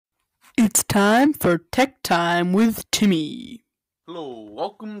It's time for Tech Time with Timmy. Hello,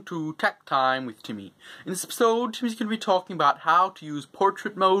 welcome to Tech Time with Timmy. In this episode, Timmy's going to be talking about how to use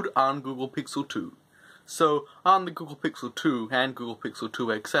portrait mode on Google Pixel 2. So, on the Google Pixel 2 and Google Pixel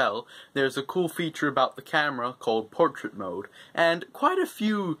 2 XL, there's a cool feature about the camera called portrait mode, and quite a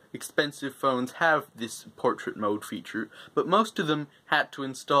few expensive phones have this portrait mode feature, but most of them had to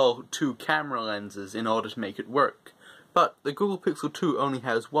install two camera lenses in order to make it work. But the Google Pixel 2 only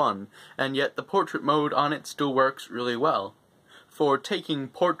has one, and yet the portrait mode on it still works really well for taking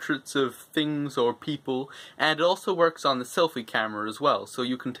portraits of things or people, and it also works on the selfie camera as well, so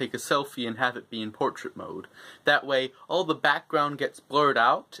you can take a selfie and have it be in portrait mode. That way, all the background gets blurred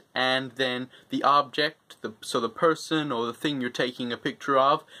out, and then the object, so the person or the thing you're taking a picture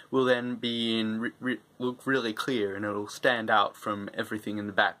of, will then be in look really clear, and it'll stand out from everything in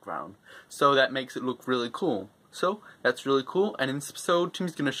the background. So that makes it look really cool. So, that's really cool, and in this episode,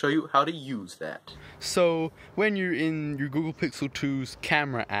 Tim's going to show you how to use that. So, when you're in your Google Pixel 2's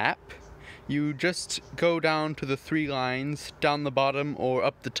camera app, you just go down to the three lines, down the bottom or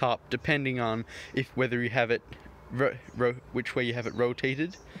up the top, depending on whether you have it, which way you have it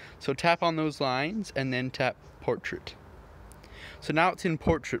rotated. So tap on those lines, and then tap Portrait. So now it's in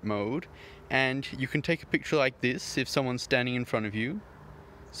portrait mode, and you can take a picture like this if someone's standing in front of you.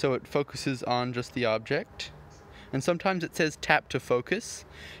 So it focuses on just the object. And sometimes it says tap to focus.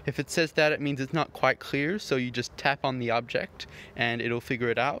 If it says that, it means it's not quite clear, so you just tap on the object and it'll figure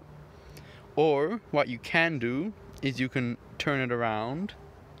it out. Or what you can do is you can turn it around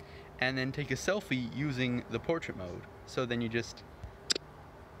and then take a selfie using the portrait mode. So then you just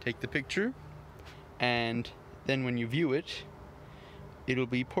take the picture, and then when you view it, it'll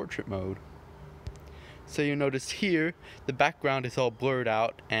be portrait mode. So you notice here, the background is all blurred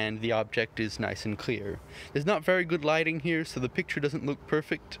out and the object is nice and clear. There's not very good lighting here, so the picture doesn't look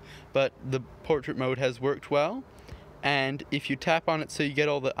perfect, but the portrait mode has worked well. And if you tap on it so you get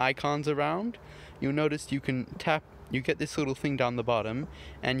all the icons around, you'll notice you get this little thing down the bottom,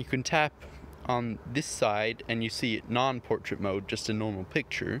 and you can tap on this side and you see it non-portrait mode, just a normal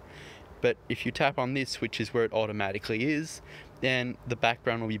picture. But if you tap on this, which is where it automatically is, then the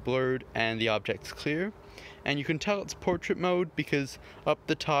background will be blurred and the object's clear. And you can tell it's portrait mode because up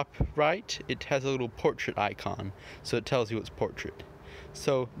the top right, it has a little portrait icon, so it tells you it's portrait.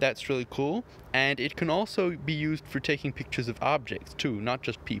 So that's really cool, and it can also be used for taking pictures of objects too, not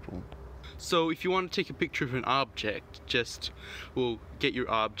just people. So if you want to take a picture of an object, get your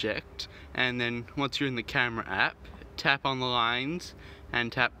object, and then once you're in the camera app, tap on the lines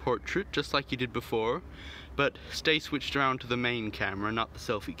and tap portrait just like you did before, but stay switched around to the main camera, not the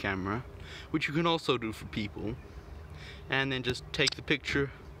selfie camera, which you can also do for people, and then just take the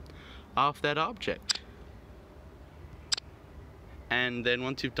picture of that object. And then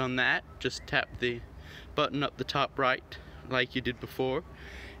once you've done that, just tap the button up the top right like you did before,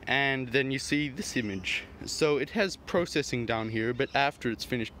 and then you see this image. So it has processing down here, but after it's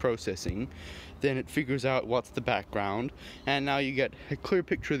finished processing, then it figures out what's the background, and now you get a clear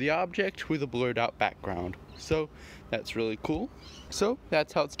picture of the object with a blurred out background. So that's really cool. So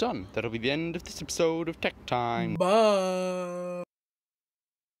that's how it's done. That'll be the end of this episode of Tech Time. Bye.